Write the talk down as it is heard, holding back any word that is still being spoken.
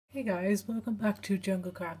Hey guys, welcome back to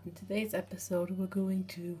Junglecraft. In today's episode we're going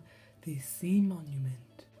to the Sea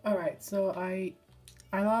Monument. Alright, so I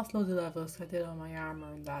lost loads of levels, so I did all my armor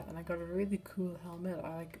and that, and I got a really cool helmet.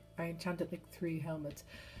 I enchanted like 3 helmets.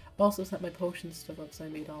 Also set my potion stuff up, so I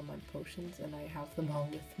made all my potions and I have them all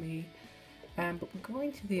with me. But we're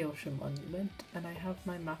going to the Ocean Monument, and I have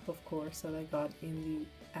my map, of course, that I got in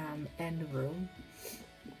the end room.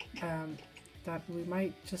 That we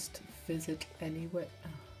might just visit anyway.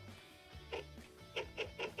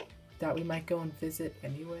 That we might go and visit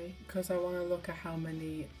anyway, because I want to look at how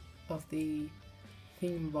many of the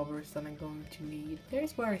thingamabobbers that I'm going to need.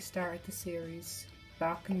 There's where I started the series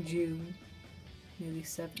back in June, nearly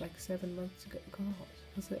 7 months ago. God,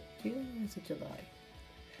 was it June or was it July?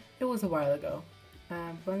 It was a while ago.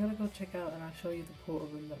 But I'm gonna go check out and I'll show you the portal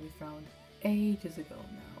room that we found ages ago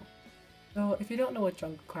now. So if you don't know what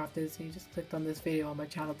Junglecraft is, and you just clicked on this video on my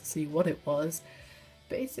channel to see what it was,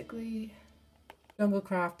 basically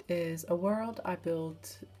Junglecraft is a world I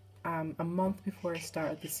built a month before I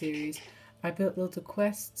started the series. I built loads of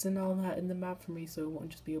quests and all that in the map for me, so it won't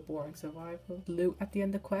just be a boring survival. Loot at the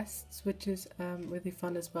end of quests, which is really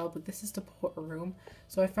fun as well, but this is the portal room.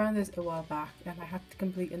 So I found this a while back and I had to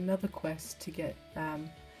complete another quest to get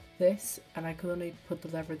this, and I could only put the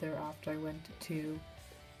lever there after I went to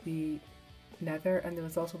the Nether, and there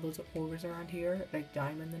was also loads of ores around here, like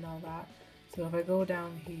diamond and all that. So if I go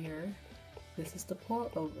down here, this is the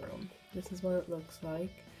portal room. This is what it looks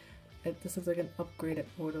like. This is like an upgraded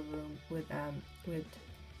portal room with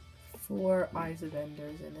 4 eyes of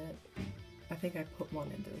enders in it. I think I put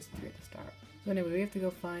 1 in, there was 3 at the start. So anyway, we have to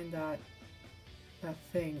go find that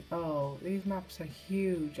thing. Oh, these maps are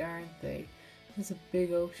huge, aren't they? There's a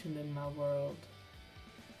big ocean in my world.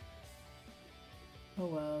 Oh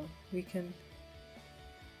well, we can...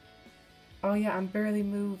 Oh yeah, I'm barely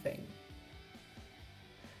moving.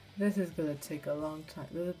 This is gonna take a long time.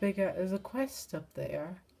 There's a quest up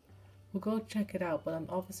there. We'll go check it out, but I'm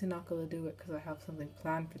obviously not gonna do it because I have something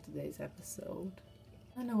planned for today's episode.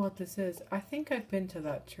 I don't know what this is. I think I've been to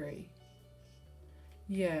that tree.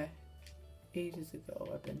 Yeah, ages ago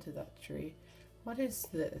I've been to that tree. What is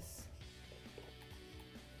this?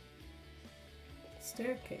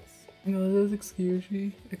 Staircase.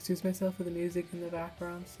 Excuse myself for the music in the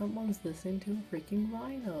background. Someone's listening to a freaking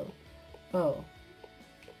vinyl. Oh.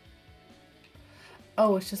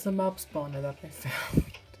 Oh, it's just a mob spawner that I found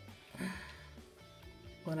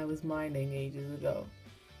when I was mining ages ago.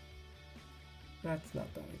 That's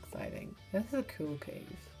not that exciting. This is a cool cave.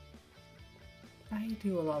 I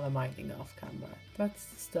do a lot of mining off camera. That's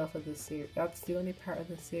the stuff of the series. That's the only part of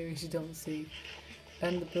the series you don't see.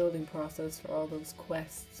 And the building process for all those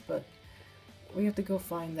quests, but we have to go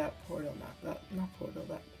find that portal map.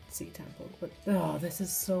 That sea temple. But oh, this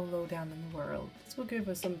is so low down in the world. This will give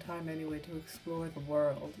us some time anyway to explore the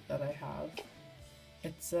world that I have.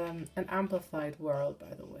 It's an amplified world,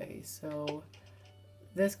 by the way, so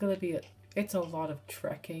there's gonna be it's a lot of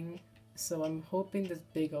trekking, so I'm hoping there's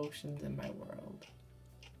big oceans in my world.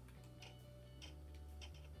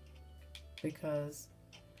 Because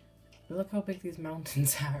look how big these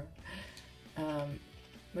mountains are.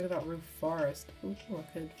 Look at that roof forest. Ooh, I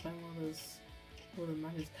could find one of those little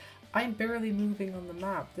mountains. I'm barely moving on the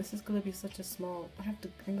map. This is gonna be such a small... I'm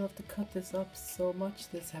gonna have to cut this up so much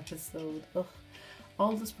this episode. Ugh.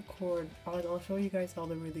 I'll just record. I'll show you guys all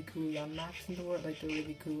the really cool land maps in the world, like the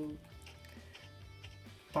really cool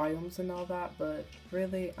biomes and all that, but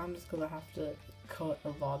really I'm just gonna have to cut a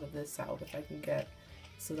lot of this out if I can get,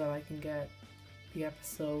 so that I can get the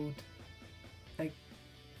episode, like,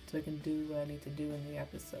 so I can do what I need to do in the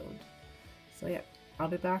episode. So yeah, I'll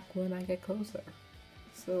be back when I get closer.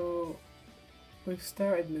 So we've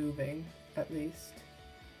started moving, at least.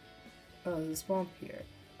 Oh, there's a swamp here.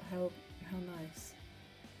 How nice.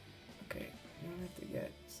 Okay, now I have to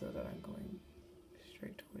get so that I'm going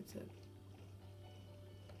straight towards it.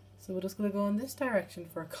 So we're just gonna go in this direction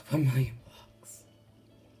for a couple million blocks.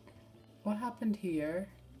 What happened here?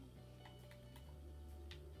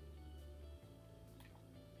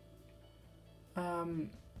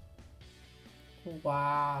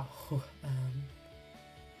 Wow. Oh,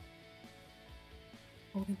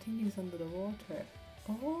 it continues under the water.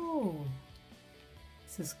 Oh,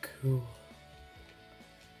 this is cool.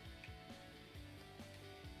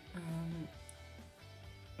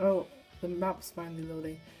 Oh, the map's finally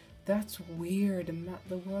loading. That's weird.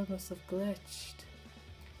 The world must have glitched.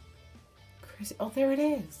 Crazy. Oh, there it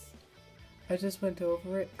is. I just went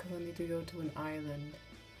over it because I need to go to an island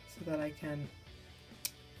so that I can...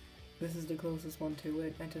 This is the closest one to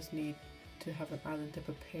it. I just need to have an island to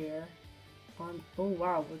prepare on. Oh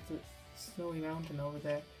wow, with the snowy mountain over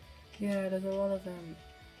there. Yeah, there's a lot of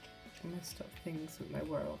messed up things with my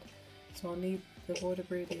world. So I'll need the water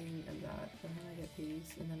breathing and that, and then I get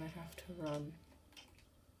these, and then I have to run.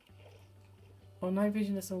 Oh, night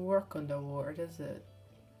vision doesn't work underwater, does it?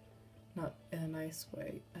 Not in a nice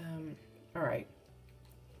way. Alright.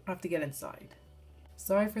 I have to get inside.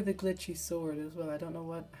 Sorry for the glitchy sword as well. I don't know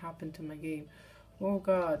what happened to my game. Oh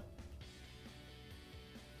god.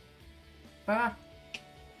 Ah!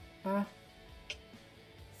 Ah!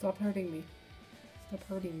 Stop hurting me. Stop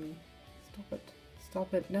hurting me. Stop it.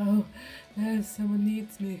 Stop it. No! No, someone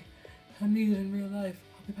needs me. I need it in real life.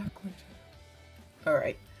 I'll be back later.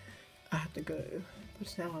 Alright. I have to go.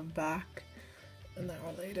 But now I'm back. An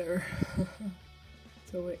hour later.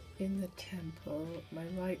 So we're in the temple. My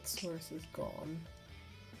light source is gone.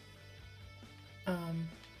 I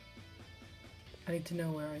need to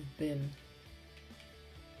know where I've been.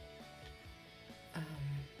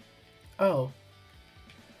 Oh.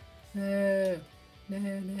 No. No,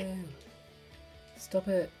 no. Stop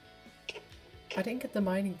it. I didn't get the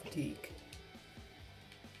mining fatigue.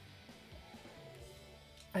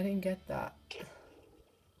 I didn't get that.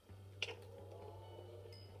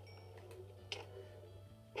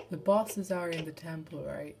 The bosses are in the temple,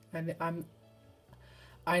 right? And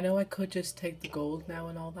I know I could just take the gold now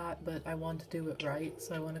and all that, but I want to do it right,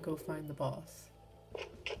 so I want to go find the boss.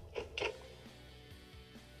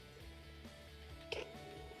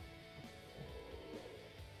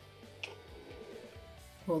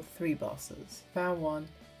 Well, 3 bosses. Found one.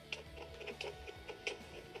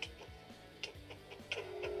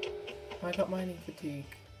 I got mining fatigue.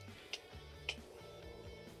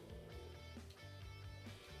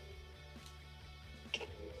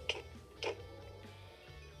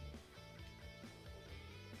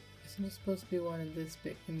 Isn't there supposed to be one in this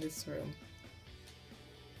room?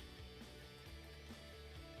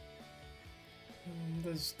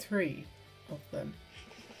 There's 3 of them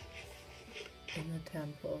in the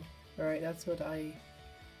temple. Alright, that's what I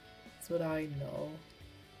know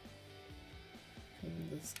from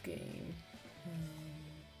this game.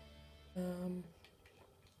 I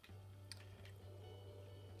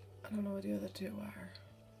don't know what the other 2 are.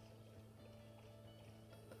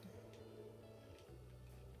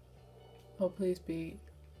 Oh, please be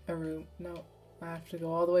a room. No, I have to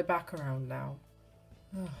go all the way back around now.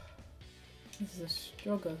 Oh, this is a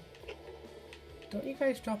struggle. Don't you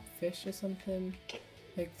guys drop fish or something?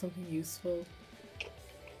 Like something useful?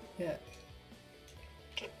 Yeah.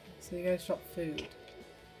 So you guys drop food.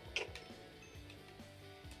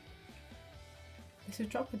 They should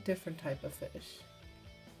drop a different type of fish.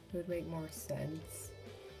 It would make more sense.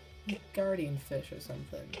 Like guardian fish or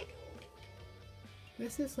something.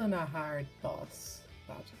 This isn't a hard boss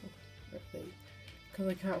battle, really, because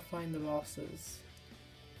I can't find the bosses.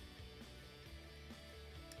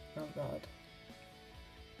 Oh god.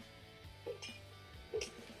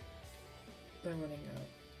 They're running out.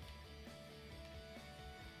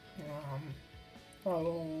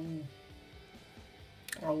 Oh,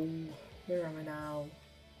 where am I now?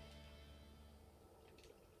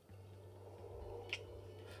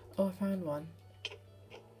 Oh, I found one.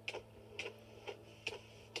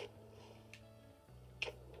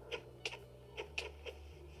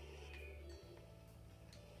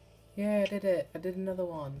 Yeah, I did it. I did another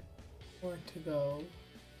one. More to go.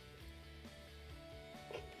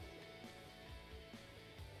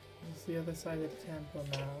 It's the other side of the temple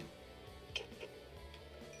now.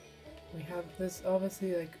 We have this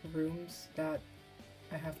obviously like rooms that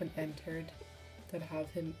I haven't entered that have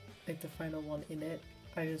him like the final one in it.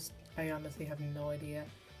 I honestly have no idea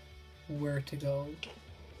where to go.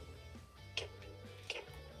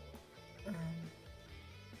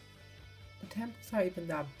 The temple's not even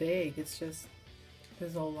that big, it's just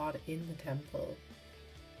there's a lot in the temple.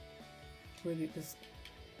 Really just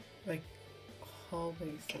like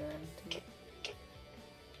hallways that are empty.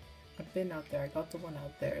 I've been out there, I got the one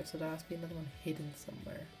out there, so there has to be another one hidden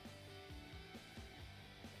somewhere.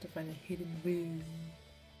 To find a hidden room.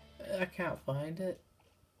 I can't find it.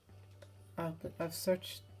 I've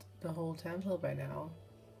searched the whole temple by now.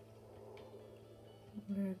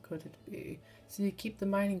 Where could it be? So you keep the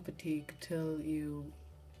mining fatigue till you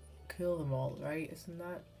kill them all, right? Isn't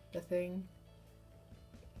that the thing?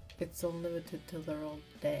 It's unlimited till they're all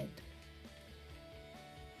dead.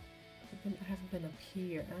 I haven't been up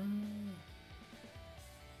here. Ah.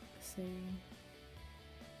 See.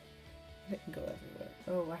 I didn't go everywhere.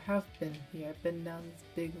 Oh, I have been here. I've been down this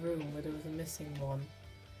big room where there was a missing one.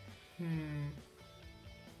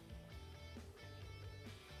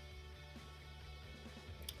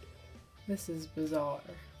 This is bizarre.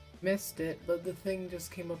 Missed it, but the thing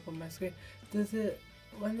just came up on my screen. Does it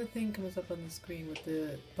when the thing comes up on the screen with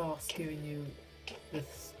the boss giving you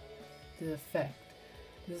this, the effect,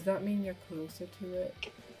 does that mean you're closer to it?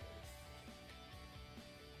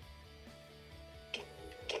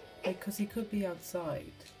 Like, because he could be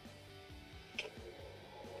outside.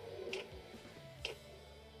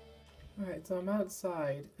 Alright, so I'm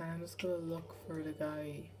outside and I'm just gonna look for the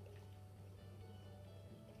guy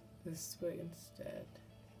this way instead.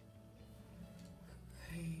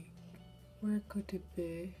 Like, where could it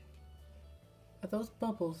be? Are those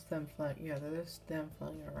bubbles them flying? Yeah, they're just them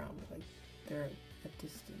flying around, but like they're at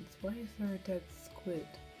distance. Why is there a dead squid?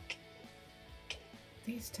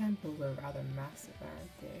 These temples are rather massive,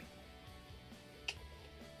 aren't they?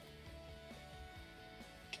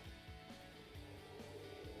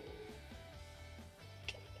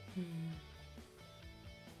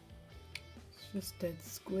 It's just dead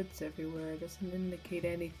squids everywhere. It doesn't indicate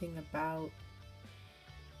anything about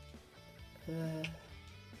the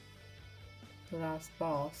last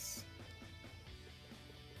boss.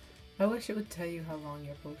 I wish it would tell you how long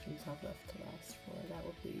your potions have left to last for. That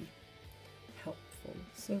would be helpful.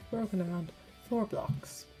 So I've broken around 4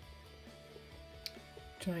 blocks,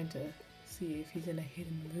 trying to see if he's in a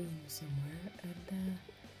hidden room somewhere, and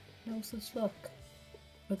no such luck.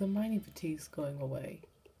 But the mining fatigue's going away.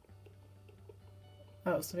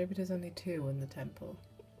 Oh, so maybe there's only 2 in the temple.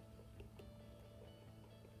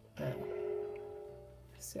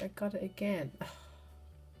 See, I got it again.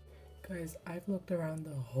 Guys, I've looked around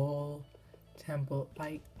the whole temple.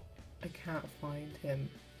 I can't find him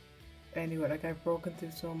anywhere. Like, I've broken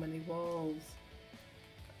through so many walls.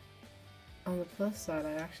 On the plus side,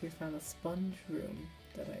 I actually found a sponge room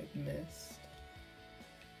that I'd missed.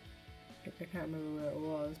 I can't remember where it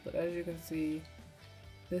was, but as you can see,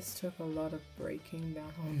 this took a lot of breaking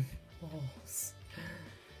down walls.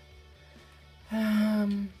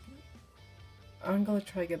 I'm gonna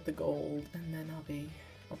try get the gold, and then I'll be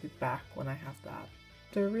back when I have that.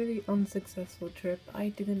 After a really unsuccessful trip, I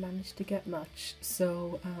didn't manage to get much,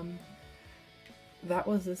 so that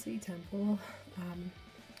was the sea temple.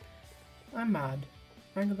 I'm mad.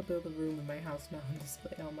 I'm gonna build a room in my house now and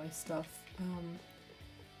display all my stuff.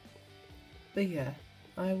 But yeah,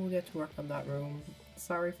 I will get to work on that room.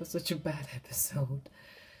 Sorry for such a bad episode.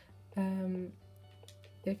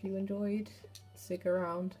 If you enjoyed, stick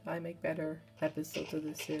around. I make better episodes of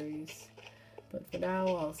this series. But for now,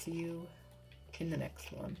 I'll see you in the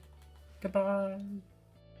next one. Goodbye!